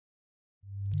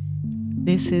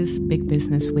This is Big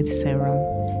Business with Sarah.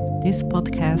 This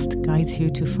podcast guides you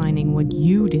to finding what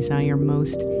you desire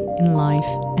most in life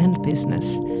and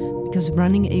business, because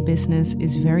running a business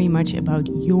is very much about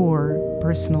your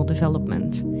personal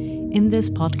development. In this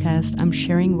podcast, I'm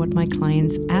sharing what my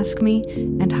clients ask me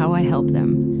and how I help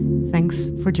them.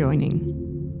 Thanks for joining.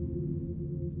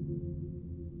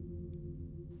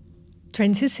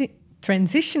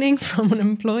 Transitioning from an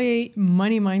employee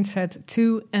money mindset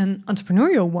to an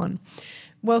entrepreneurial one.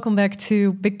 Welcome back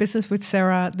to Big Business with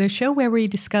Sarah, the show where we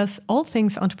discuss all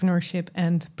things entrepreneurship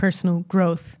and personal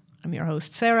growth. I'm your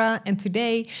host, Sarah, and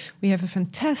today we have a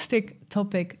fantastic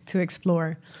topic to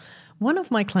explore. One of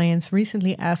my clients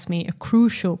recently asked me a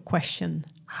crucial question.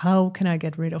 How can I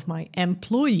get rid of my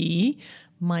employee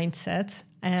mindset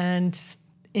and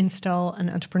install an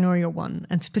entrepreneurial one,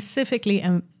 and specifically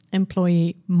an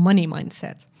employee money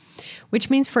mindset? Which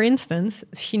means, for instance,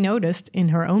 she noticed in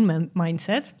her own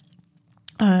mindset,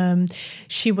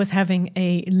 she was having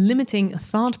a limiting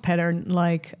thought pattern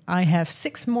like, I have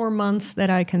 6 more months that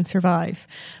I can survive,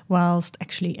 whilst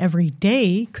actually every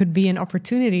day could be an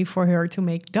opportunity for her to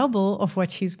make double of what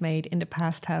she's made in the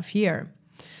past half year.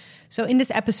 So in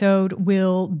this episode,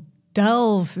 we'll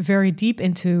delve very deep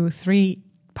into 3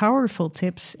 powerful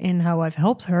tips in how I've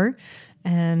helped her.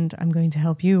 And I'm going to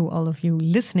help you, all of you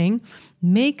listening,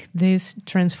 make this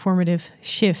transformative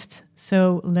shift.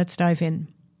 So let's dive in.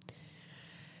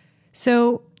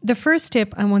 So the first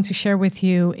tip I want to share with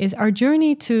you is our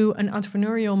journey to an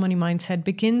entrepreneurial money mindset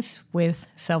begins with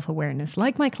self-awareness,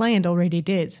 like my client already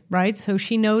did, right? So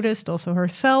she noticed also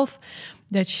herself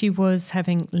that she was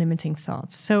having limiting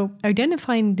thoughts. So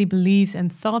identifying the beliefs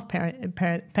and thought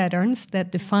patterns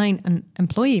that define an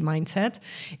employee mindset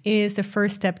is the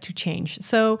first step to change.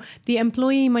 So the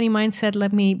employee money mindset,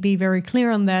 let me be very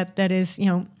clear on that. That is,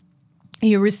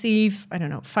 you receive,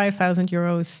 5,000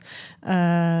 euros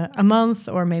a month,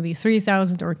 or maybe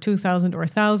 3,000 or 2,000 or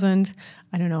 1,000.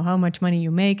 I don't know how much money you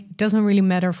make. It doesn't really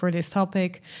matter for this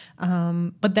topic,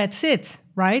 but that's it,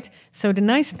 right? So the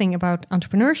nice thing about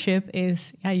entrepreneurship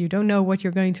is, you don't know what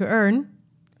you're going to earn,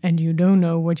 and you don't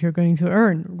know what you're going to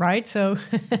earn, right? So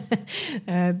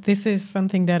this is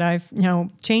something that I've,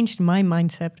 changed my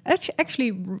mindset.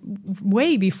 Actually,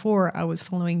 way before I was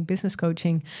following business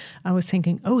coaching, I was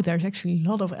thinking, there's actually a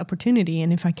lot of opportunity.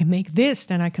 And if I can make this,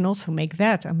 then I can also make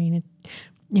that. I mean,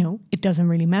 it doesn't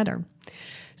really matter.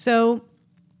 So,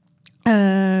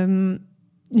 the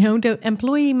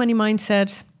employee money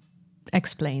mindset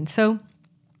explained. So,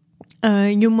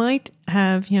 you might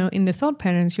have, in the thought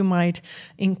patterns, you might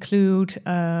include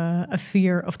a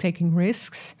fear of taking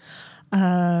risks,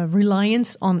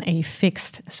 reliance on a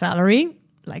fixed salary,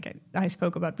 like I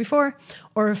spoke about before,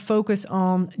 or a focus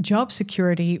on job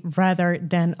security rather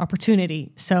than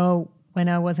opportunity. So when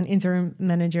I was an interim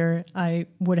manager, I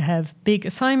would have big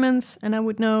assignments and I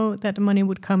would know that the money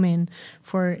would come in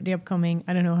for the upcoming,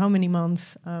 I don't know how many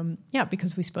months.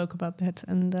 Because we spoke about that.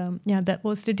 And that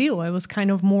was the deal. I was kind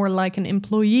of more like an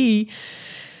employee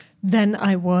than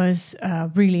I was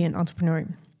really an entrepreneur.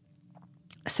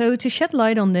 So to shed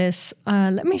light on this,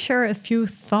 let me share a few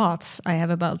thoughts I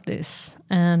have about this,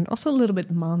 and also a little bit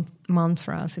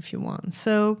mantras if you want.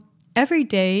 So every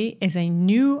day is a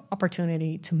new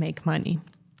opportunity to make money.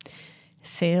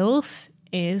 Sales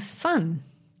is fun.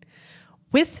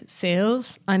 With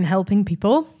sales, I'm helping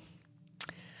people.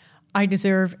 I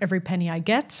deserve every penny I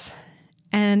get,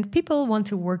 and people want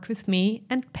to work with me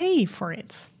and pay for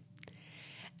it.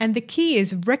 And the key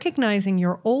is recognizing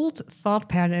your old thought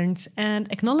patterns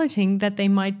and acknowledging that they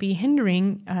might be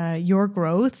hindering your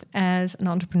growth as an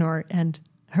entrepreneur and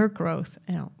her growth,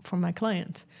 for my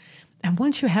client. And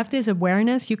once you have this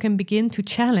awareness, you can begin to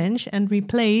challenge and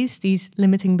replace these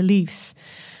limiting beliefs.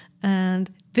 And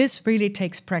this really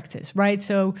takes practice, right?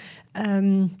 So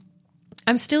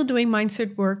I'm still doing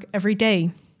mindset work every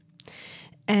day.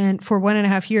 And for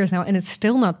 1.5 years now, and it's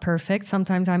still not perfect.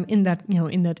 Sometimes I'm in that,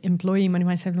 in that employee money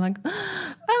mindset, I'm like,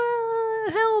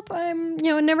 help, I'm,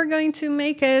 never going to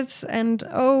make it. And,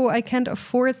 I can't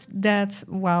afford that,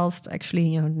 whilst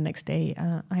actually, the next day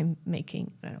I'm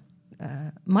making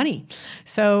money.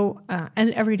 So,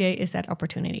 and every day is that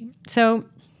opportunity. So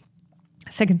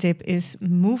second tip is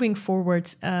moving forward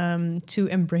to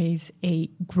embrace a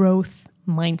growth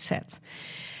mindset.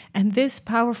 And this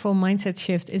powerful mindset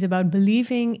shift is about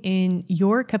believing in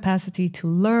your capacity to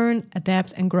learn,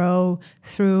 adapt, and grow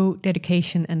through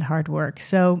dedication and hard work.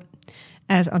 So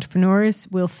as entrepreneurs,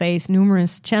 we'll face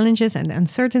numerous challenges and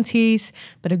uncertainties,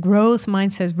 but a growth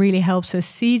mindset really helps us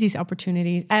see these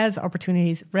opportunities as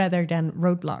opportunities rather than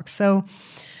roadblocks. So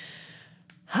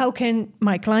how can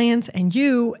my clients and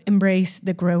you embrace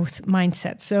the growth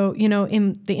mindset? So,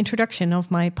 in the introduction of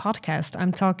my podcast,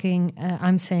 I'm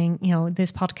saying,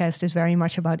 this podcast is very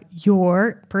much about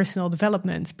your personal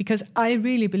development, because I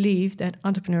really believe that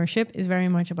entrepreneurship is very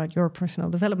much about your personal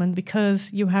development,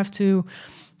 because you have to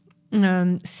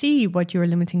see what your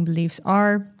limiting beliefs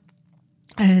are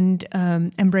and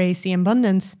embrace the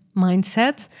abundance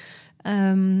mindset,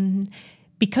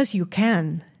 because you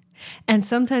can. And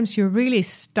sometimes you're really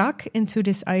stuck into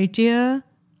this idea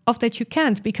of that you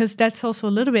can't, because that's also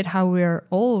a little bit how we're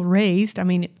all raised. I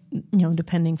mean,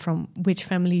 depending from which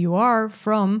family you are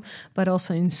from, but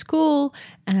also in school.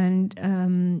 And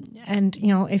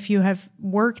if you have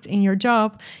worked in your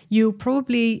job, you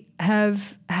probably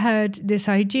have had this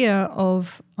idea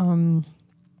of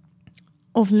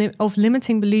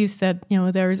limiting beliefs that,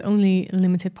 there is only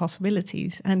limited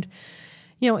possibilities. And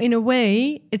in a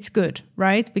way, it's good,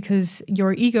 right? Because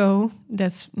your ego,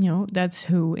 that's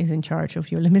who is in charge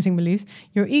of your limiting beliefs.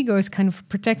 Your ego is kind of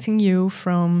protecting you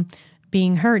from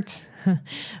being hurt.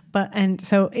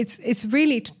 So it's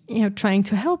really, trying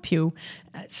to help you.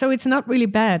 So it's not really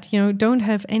bad.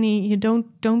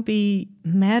 Don't be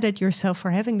mad at yourself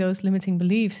for having those limiting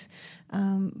beliefs.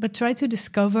 But try to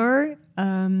discover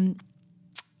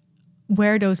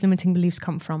where those limiting beliefs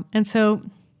come from. And so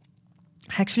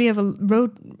actually, I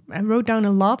wrote down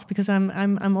a lot, because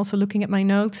I'm also looking at my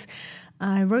notes.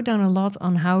 I wrote down a lot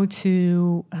on how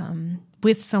to,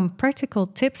 with some practical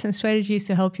tips and strategies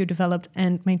to help you develop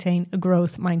and maintain a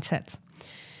growth mindset.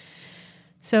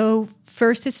 So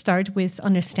first, it starts with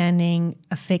understanding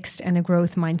a fixed and a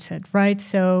growth mindset, right?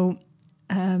 So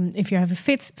if you have a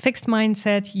fixed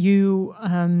mindset, you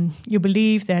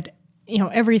believe that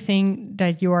everything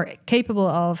that you are capable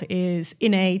of is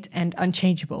innate and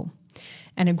unchangeable.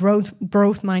 And a growth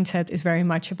mindset is very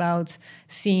much about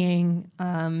seeing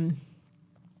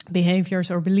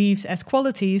behaviors or beliefs as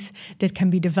qualities that can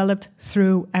be developed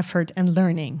through effort and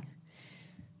learning.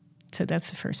 So that's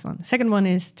the first one. The second one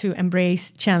is to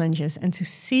embrace challenges and to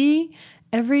see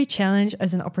every challenge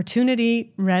as an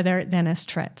opportunity rather than as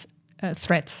threats.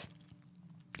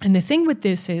 And the thing with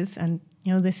this is, and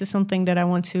this is something that I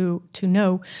want to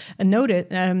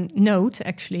note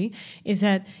actually, is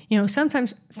that,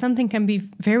 sometimes something can be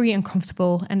very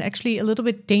uncomfortable and actually a little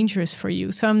bit dangerous for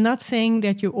you. So I'm not saying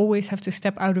that you always have to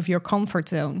step out of your comfort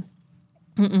zone.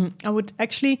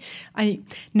 I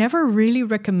never really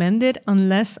recommend it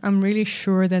unless I'm really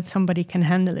sure that somebody can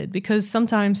handle it, because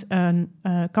sometimes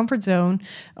a comfort zone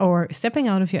or stepping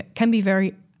out of it can be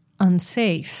very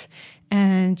unsafe,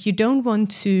 and you don't want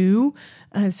to.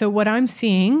 So what I'm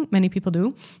seeing many people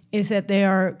do is that they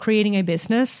are creating a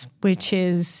business which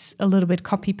is a little bit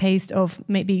copy-paste of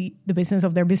maybe the business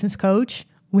of their business coach,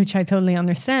 which I totally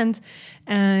understand,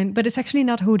 but it's actually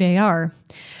not who they are.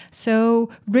 So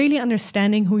really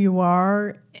understanding who you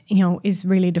are, is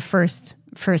really the first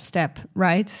step,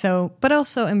 right? So, but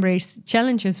also embrace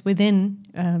challenges within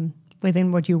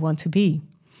what you want to be.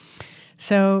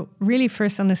 So really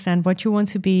first understand what you want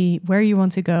to be, where you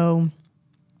want to go.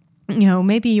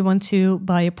 Maybe you want to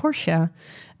buy a Porsche,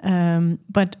 as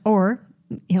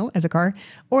a car,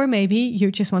 or maybe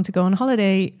you just want to go on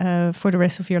holiday for the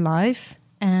rest of your life,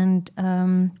 and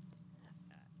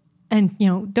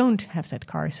don't have that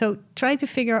car. So try to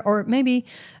figure, or maybe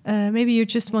you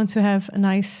just want to have a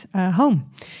nice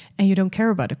home, and you don't care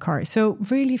about a car. So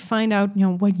really find out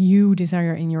what you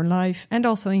desire in your life and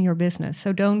also in your business.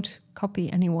 So don't copy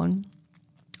anyone.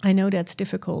 I know that's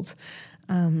difficult.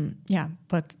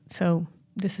 But so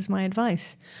this is my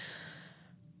advice.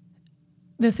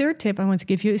 The third tip I want to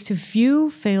give you is to view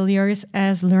failures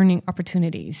as learning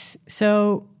opportunities.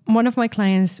 So one of my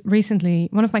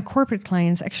corporate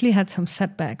clients actually had some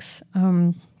setbacks,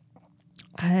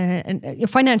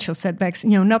 financial setbacks,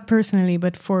 not personally,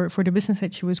 but for the business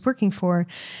that she was working for.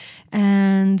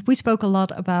 And we spoke a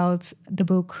lot about the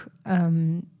book,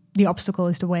 The Obstacle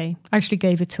is the Way. I actually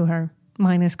gave it to her.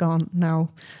 Mine is gone now.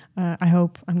 I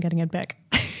hope I'm getting it back.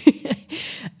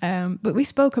 But we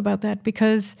spoke about that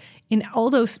because in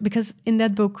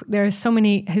that book there are so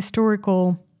many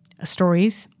historical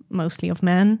stories, mostly of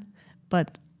men.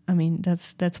 But I mean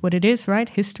that's what it is, right?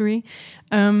 History.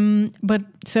 But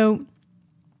so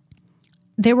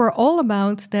they were all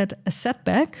about that a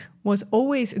setback was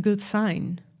always a good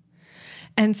sign.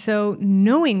 And so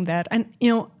knowing that, and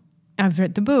I've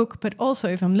read the book, but also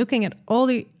if I'm looking at all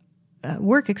the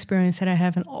work experience that I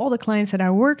have and all the clients that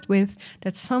I worked with,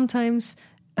 that sometimes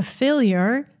a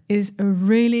failure is a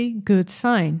really good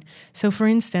sign. So for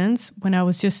instance, when I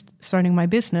was just starting my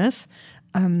business,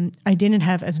 I didn't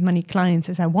have as many clients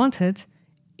as I wanted.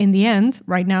 in the end,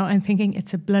 right now, I'm thinking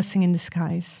it's a blessing in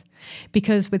disguise.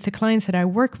 Because with the clients that I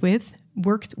worked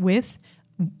with,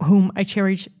 whom I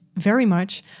cherish very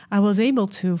much, I was able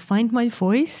to find my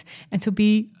voice and to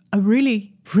be a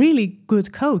really, really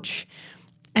good coach.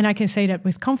 And I can say that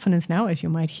with confidence now, as you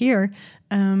might hear,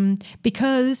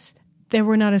 because there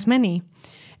were not as many.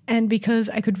 And because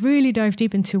I could really dive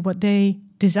deep into what they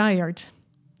desired.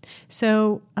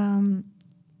 So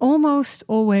almost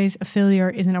always a failure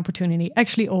is an opportunity.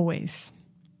 Actually, always.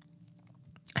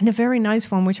 And a very nice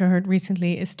one, which I heard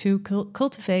recently, is to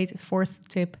cultivate, fourth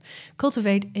tip,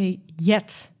 cultivate a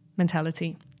yet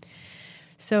mentality.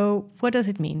 So what does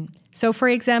it mean? So for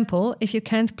example, if you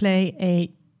can't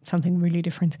play something really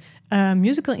different, a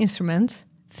musical instrument,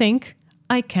 think,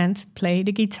 I can't play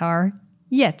the guitar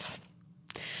yet.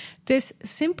 This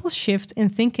simple shift in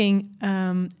thinking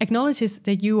acknowledges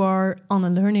that you are on a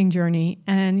learning journey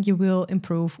and you will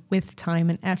improve with time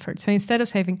and effort. So instead of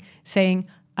saying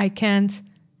I can't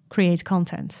create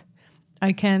content,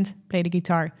 I can't play the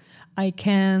guitar, I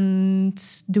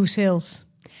can't do sales,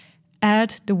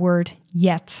 add the word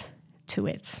yet to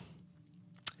it.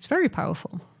 It's very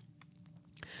powerful.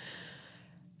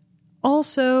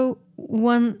 Also,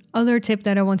 one other tip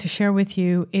that I want to share with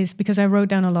you is, because I wrote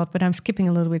down a lot, but I'm skipping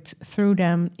a little bit through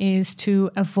them, is to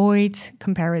avoid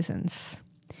comparisons.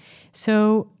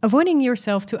 So avoiding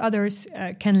yourself to others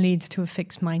can lead to a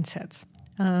fixed mindset.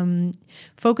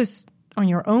 Focus on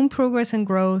your own progress and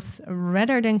growth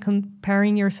rather than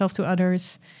comparing yourself to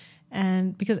others.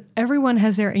 And because everyone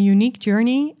has their unique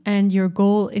journey and your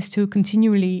goal is to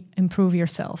continually improve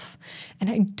yourself. And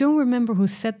I don't remember who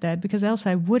said that, because else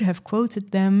I would have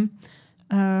quoted them.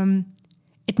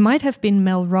 It might have been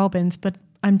Mel Robbins, but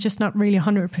I'm just not really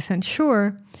 100%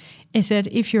 sure, is that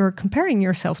if you're comparing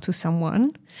yourself to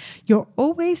someone, you're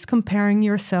always comparing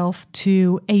yourself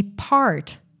to a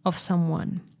part of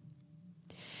someone.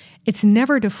 It's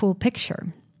never the full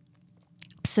picture.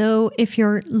 So if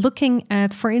you're looking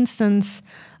at, for instance,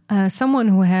 someone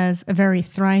who has a very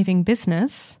thriving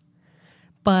business,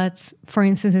 but, for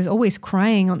instance, is always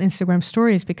crying on Instagram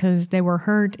stories because they were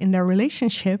hurt in their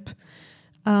relationship,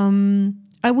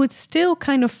 I would still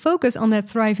kind of focus on that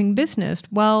thriving business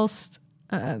whilst,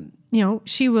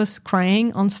 she was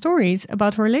crying on stories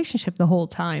about her relationship the whole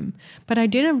time. But I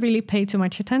didn't really pay too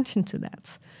much attention to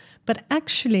that. But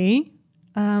actually,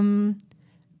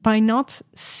 by not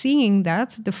seeing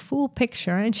that, the full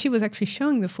picture, and she was actually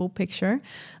showing the full picture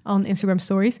on Instagram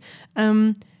stories,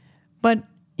 having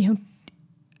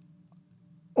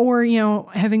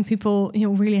people,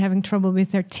 really having trouble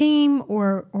with their team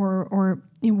or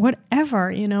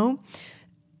whatever,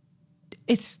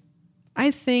 it's,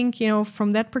 I think,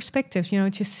 from that perspective,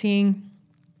 just seeing,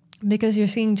 because you're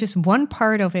seeing just one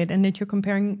part of it and that you're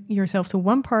comparing yourself to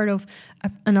one part of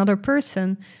another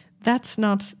person, that's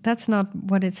not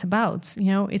what it's about.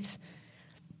 It's,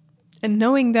 and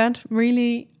knowing that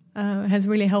really has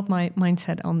really helped my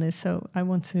mindset on this. So I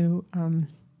want to,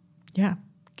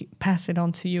 pass it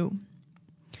on to you.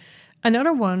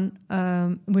 Another one,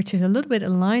 which is a little bit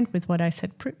aligned with what I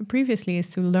said previously,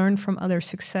 is to learn from other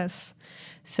success.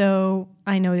 So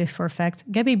I know this for a fact.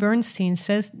 Gabby Bernstein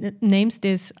names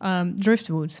this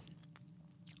driftwood.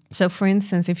 So for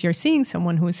instance, if you're seeing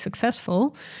someone who is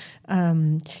successful,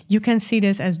 you can see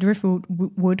this as driftwood,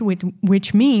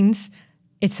 which means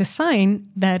it's a sign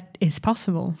that it's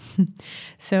possible.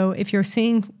 So if you're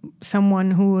seeing someone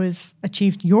who has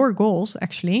achieved your goals,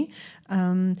 actually,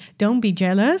 don't be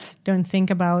jealous. Don't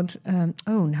think about,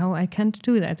 no, I can't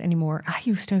do that anymore. I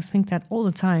used to think that all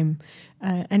the time.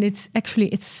 And it's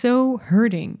so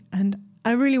hurting. And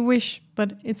I really wish,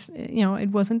 but it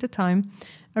wasn't the time.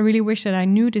 I really wish that I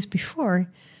knew this before,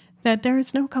 that there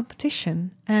is no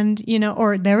competition. And,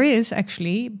 or there is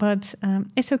actually, but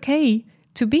it's okay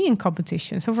to be in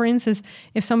competition. So for instance,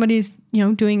 if somebody's,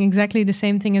 doing exactly the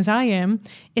same thing as I am,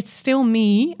 it's still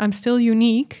me. I'm still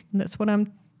unique. That's what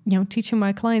I'm, teaching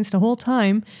my clients the whole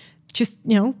time. Just,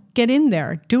 get in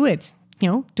there, do it,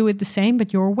 do it the same,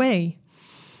 but your way.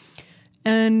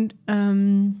 And,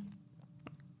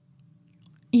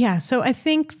 so I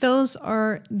think those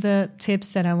are the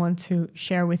tips that I want to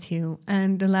share with you.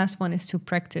 And the last one is to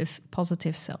practice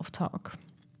positive self-talk.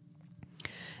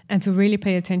 And to really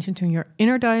pay attention to your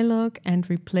inner dialogue and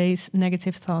replace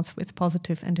negative thoughts with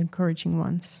positive and encouraging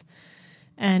ones.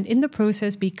 And in the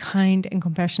process, be kind and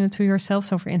compassionate to yourself.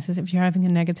 So for instance, if you're having a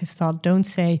negative thought, don't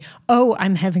say, oh,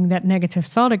 I'm having that negative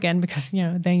thought again, because,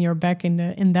 then you're back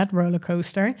in that roller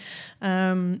coaster,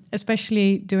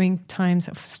 especially during times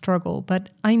of struggle.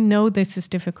 But I know this is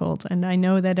difficult, and I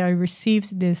know that I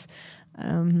received this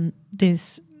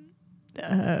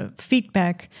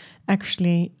feedback,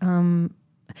 actually.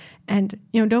 And,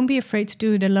 don't be afraid to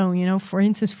do it alone. For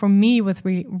instance, for me,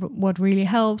 what really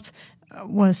helped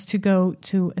was to go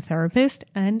to a therapist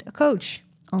and a coach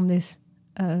on this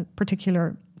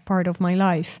particular part of my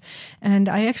life. And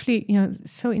I actually,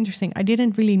 it's so interesting. I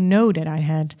didn't really know that I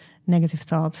had negative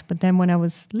thoughts. But then when I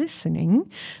was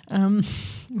listening,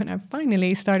 when I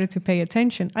finally started to pay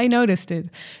attention, I noticed it.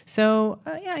 So,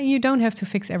 you don't have to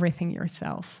fix everything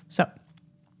yourself. So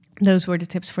those were the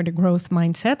tips for the growth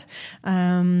mindset.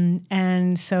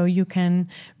 And so you can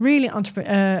really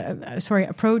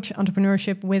approach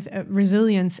entrepreneurship with a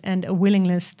resilience and a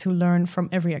willingness to learn from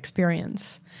every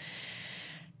experience.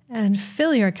 And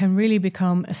failure can really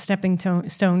become a stepping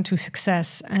stone to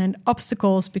success, and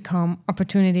obstacles become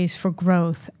opportunities for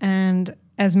growth. And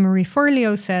as Marie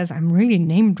Forleo says, I'm really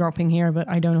name dropping here, but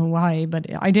I don't know why, but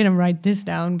I didn't write this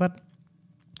down, but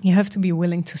you have to be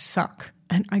willing to suck.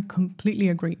 And I completely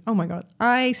agree. Oh my God,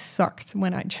 I sucked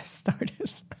when I just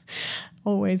started.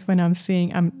 Always when I'm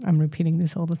seeing, I'm repeating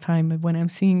this all the time, but when I'm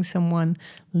seeing someone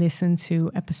listen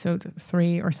to episode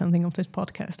 3 or something of this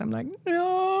podcast, I'm like,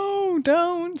 no,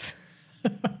 don't.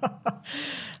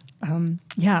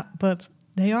 But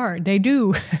they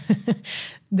do.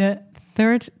 The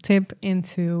third tip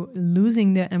into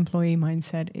losing the employee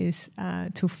mindset is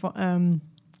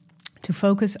to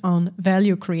focus on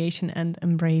value creation and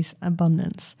embrace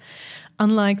abundance.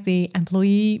 Unlike the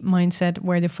employee mindset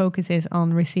where the focus is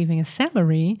on receiving a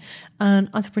salary, an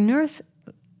entrepreneur's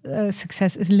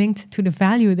success is linked to the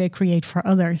value they create for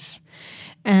others.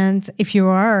 And if you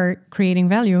are creating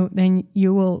value, then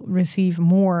you will receive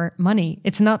more money.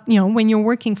 It's not, when you're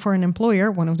working for an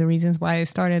employer, one of the reasons why I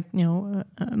started,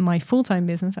 my full-time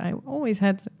business. I always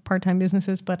had part-time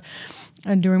businesses, but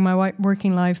during my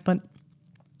working life, but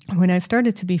when I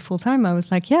started to be full-time, I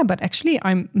was like, yeah, but actually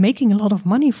I'm making a lot of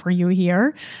money for you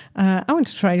here. I want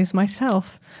to try this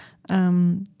myself.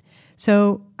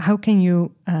 So how can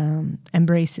you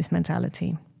embrace this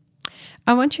mentality?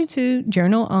 I want you to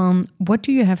journal on what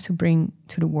do you have to bring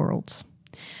to the world?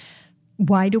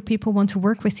 Why do people want to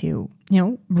work with you?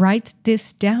 Write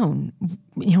this down.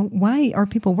 Why are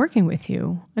people working with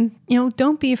you? And,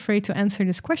 don't be afraid to answer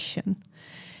this question.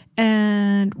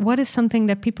 And what is something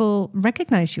that people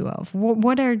recognize you of?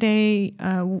 What are they,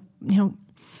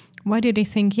 why do they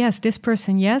think, yes, this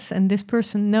person, yes, and this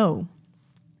person, no?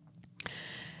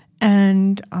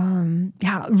 And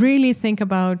really think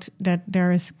about that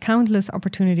there is countless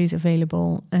opportunities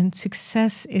available, and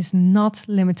success is not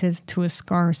limited to a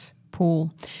scarce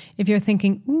pool. If you're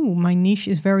thinking, ooh, my niche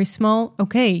is very small,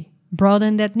 okay,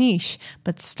 broaden that niche,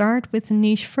 but start with the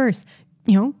niche first.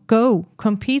 Go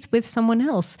compete with someone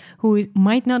else who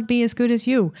might not be as good as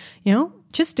you.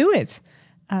 Just do it.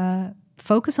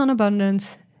 Focus on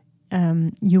abundance.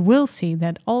 You will see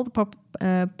that all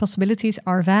the possibilities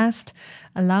are vast,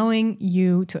 allowing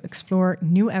you to explore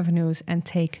new avenues and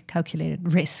take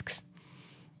calculated risks.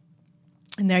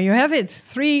 And there you have it.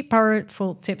 3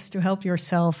 powerful tips to help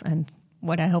yourself and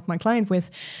what I help my client with,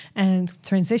 and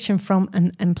transition from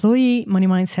an employee money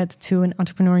mindset to an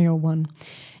entrepreneurial one.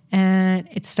 And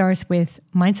it starts with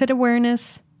mindset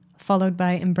awareness, followed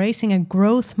by embracing a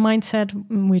growth mindset,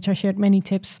 which I shared many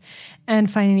tips,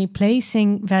 and finally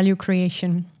placing value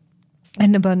creation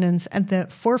and abundance at the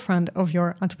forefront of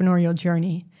your entrepreneurial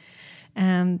journey.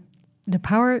 And the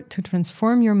power to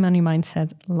transform your money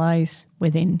mindset lies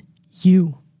within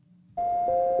you.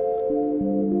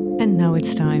 And now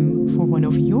it's time for one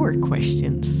of your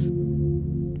questions.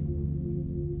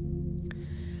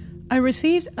 I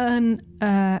received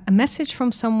a message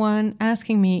from someone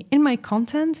asking me, in my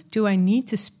content, do I need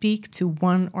to speak to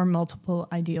one or multiple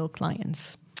ideal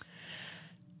clients?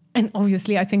 And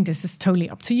obviously, I think this is totally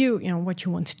up to you, what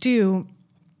you want to do.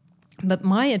 But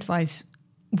my advice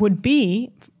would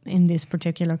be, in this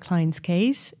particular client's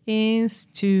case, is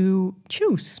to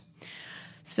choose.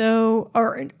 So,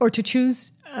 or to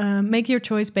choose, make your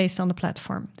choice based on the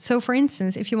platform. So, for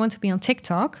instance, if you want to be on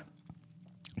TikTok,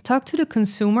 talk to the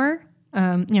consumer,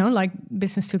 like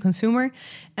business to consumer,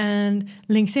 and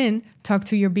LinkedIn, talk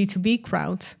to your B2B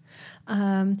crowd.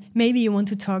 Maybe you want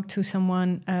to talk to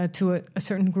someone, to a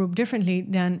certain group differently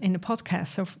than in the podcast.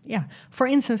 So, for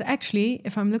instance, actually,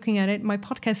 if I'm looking at it, my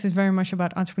podcast is very much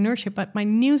about entrepreneurship, but my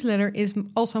newsletter is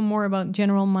also more about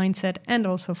general mindset and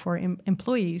also for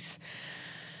employees.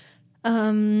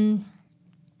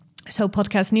 So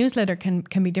podcast newsletter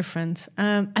can be different.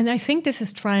 And I think this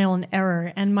is trial and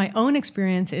error. And my own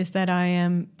experience is that I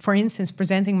am, for instance,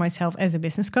 presenting myself as a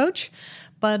business coach,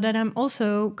 but that I'm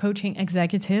also coaching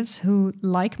executives who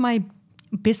like my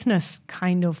business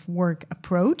kind of work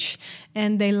approach.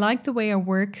 And they like the way I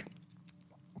work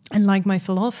and like my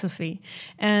philosophy.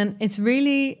 And it's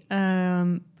really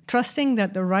trusting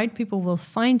that the right people will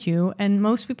find you. And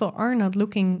most people are not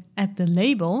looking at the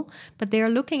label, but they are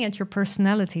looking at your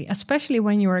personality, especially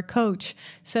when you're a coach.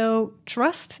 So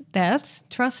trust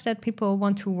that people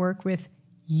want to work with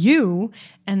you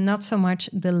and not so much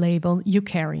the label you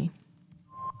carry.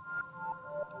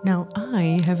 Now,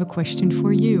 I have a question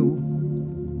for you.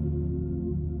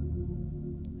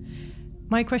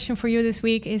 My question for you this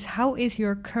week is, how is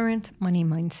your current money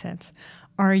mindset?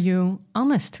 Are you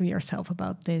honest to yourself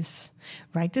about this?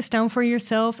 Write this down for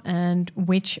yourself and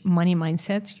which money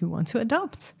mindset you want to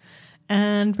adopt.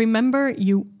 And remember,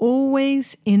 you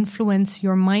always influence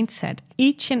your mindset.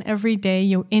 Each and every day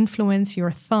you influence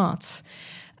your thoughts.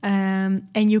 And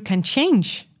you can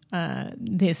change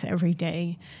this every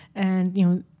day.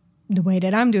 And, the way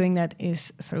that I'm doing that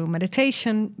is through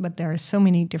meditation, but there are so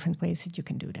many different ways that you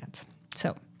can do that.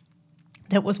 So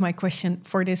that was my question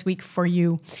for this week for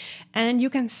you. And you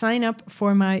can sign up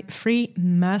for my free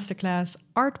masterclass,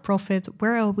 Art Profit,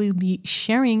 where I will be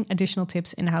sharing additional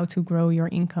tips in how to grow your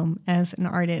income as an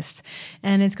artist.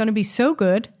 And it's going to be so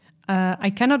good.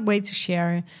 I cannot wait to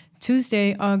share.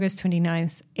 Tuesday, August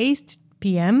 29th, 8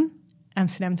 p.m.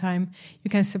 Amsterdam time.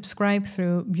 You can subscribe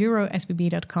through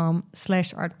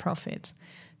bureausbb.com/artprofit.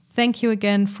 Thank you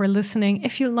again for listening.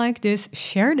 If you like this,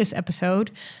 share this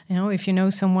episode. If you know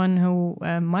someone who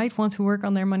might want to work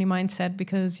on their money mindset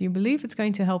because you believe it's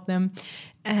going to help them.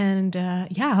 And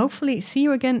hopefully see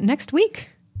you again next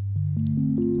week.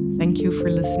 Thank you for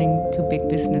listening to Big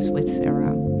Business with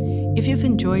Sarah. If you've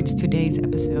enjoyed today's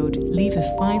episode, leave a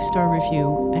 5-star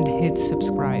review and hit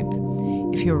subscribe.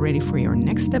 If you're ready for your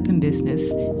next step in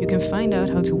business, you can find out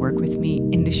how to work with me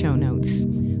in the show notes.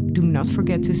 Do not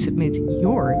forget to submit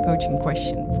your coaching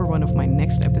question for one of my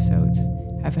next episodes.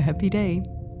 Have a happy day.